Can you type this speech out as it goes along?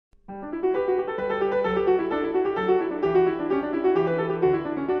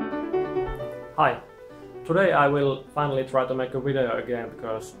Hi! Today I will finally try to make a video again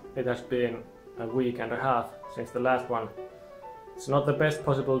because it has been a week and a half since the last one. It's not the best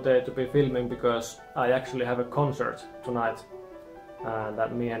possible day to be filming because I actually have a concert tonight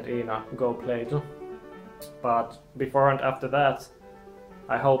that me and Ina go play to. But before and after that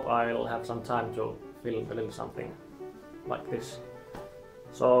I hope I'll have some time to film a little something like this.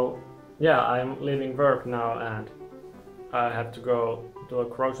 So yeah, I'm leaving work now and I have to go to a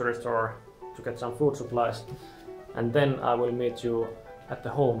grocery store to get some food supplies, and then I will meet you at the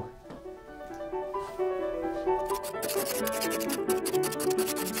home.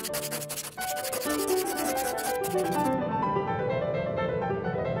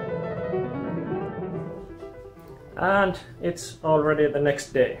 And it's already the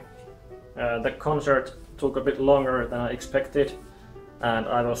next day. The concert took a bit longer than I expected and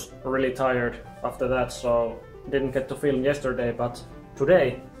I was really tired after that, so didn't get to film yesterday, but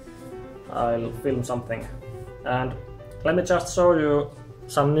today I'll film something. And let me just show you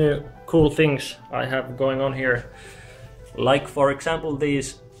some new cool things I have going on here. Like for example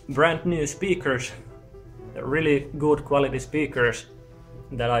these brand new speakers, really good quality speakers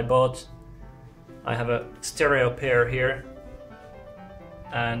that I bought. I have a stereo pair here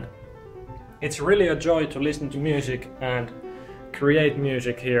and it's really a joy to listen to music and create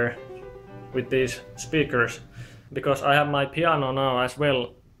music here with these speakers, because I have my piano now as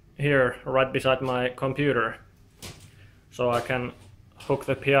well here right beside my computer, so I can hook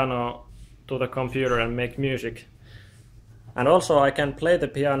the piano to the computer and make music. And also I can play the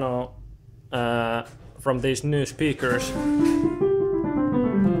piano from these new speakers.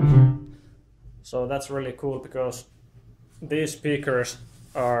 So that's really cool because these speakers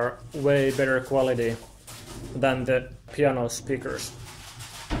are way better quality than the piano speakers.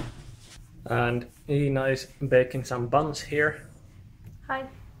 And Ina is baking some buns here. Hi.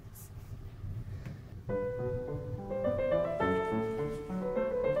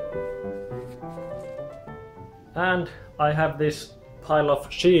 And I have this pile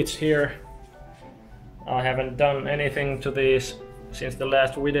of sheets here. I haven't done anything to these since the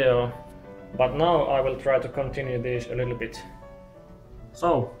last video, but now I will try to continue these a little bit.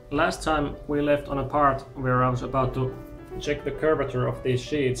 So, last time we left on a part where I was about to check the curvature of these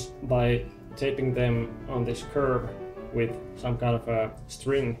sheets by taping them on this curve with some kind of a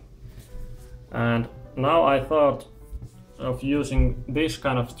string. And now I thought of using this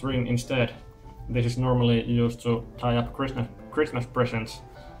kind of string instead. This is normally used to tie up Christmas presents,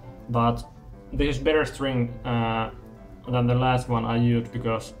 but this is better string than the last one I used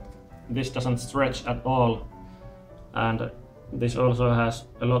because this doesn't stretch at all, and this also has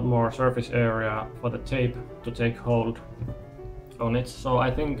a lot more surface area for the tape to take hold on it, so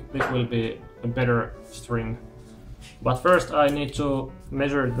I think this will be a better string. But first I need to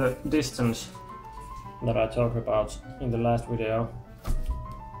measure the distance that I talked about in the last video.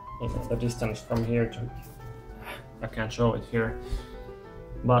 The distance from here to... I can't show it here,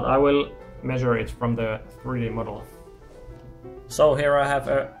 but I will measure it from the 3D model. So here I have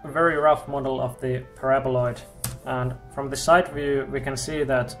a very rough model of the paraboloid, and from the side view we can see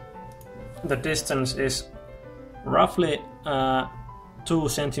that the distance is roughly 2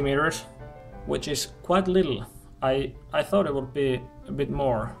 centimeters, which is quite little. I thought it would be a bit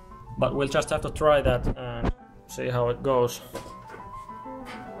more, but we'll just have to try that and see how it goes.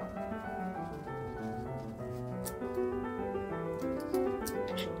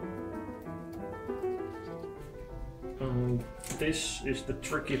 This is the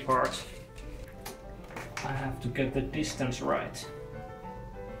tricky part. I have to get the distance right.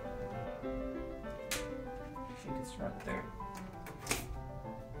 I think it's right there.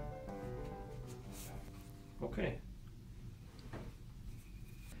 Okay.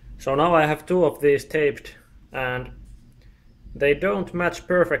 So now I have 2 of these taped and they don't match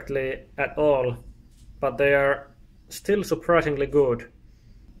perfectly at all, but they are still surprisingly good.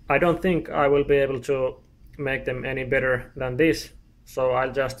 I don't think I will be able to make them any better than this, so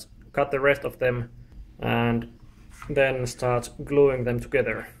I'll just cut the rest of them and then start gluing them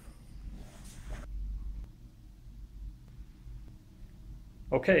together.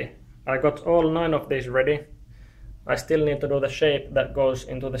 Okay, I got all 9 of these ready. I still need to do the shape that goes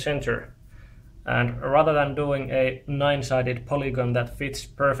into the center, and rather than doing a 9-sided polygon that fits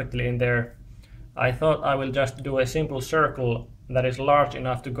perfectly in there, I thought I will just do a simple circle that is large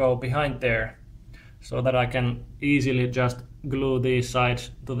enough to go behind there, so that I can easily just glue these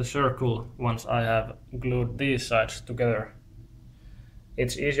sides to the circle once I have glued these sides together.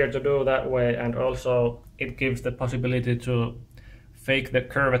 It's easier to do that way, and also it gives the possibility to fake the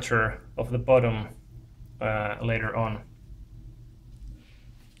curvature of the bottom later on.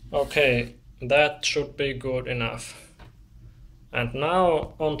 Okay, That should be good enough. And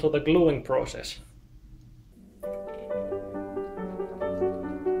now on to the gluing process.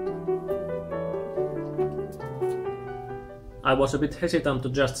 I was a bit hesitant to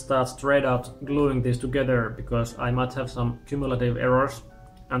just start straight out gluing these together because I might have some cumulative errors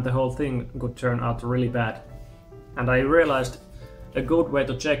and the whole thing could turn out really bad. And I realized a good way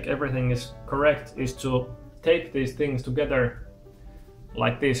to check everything is correct is to tape these things together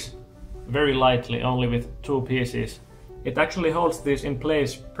like this, very lightly, only with 2 pieces. It actually holds this in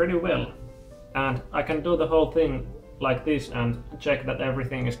place pretty well, and I can do the whole thing like this and check that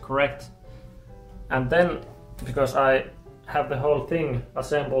everything is correct. And then, because I have the whole thing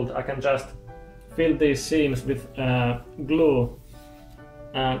assembled, I can just fill these seams with glue,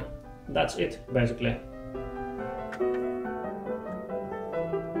 and that's it basically.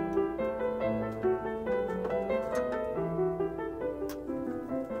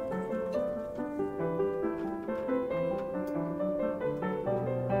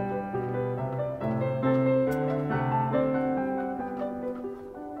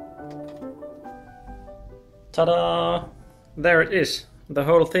 Ta-da! There it is, the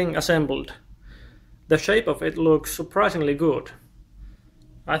whole thing assembled. The shape of it looks surprisingly good.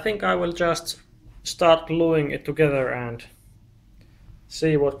 I think I will just start gluing it together and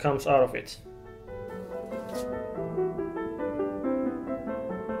see what comes out of it.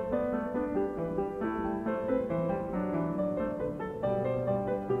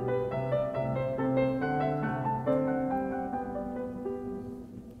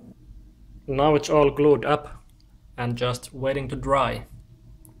 Now it's all glued up and just waiting to dry.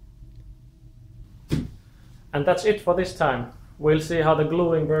 And that's it for this time. We'll see how the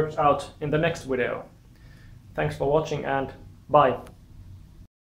gluing works out in the next video. Thanks for watching and bye!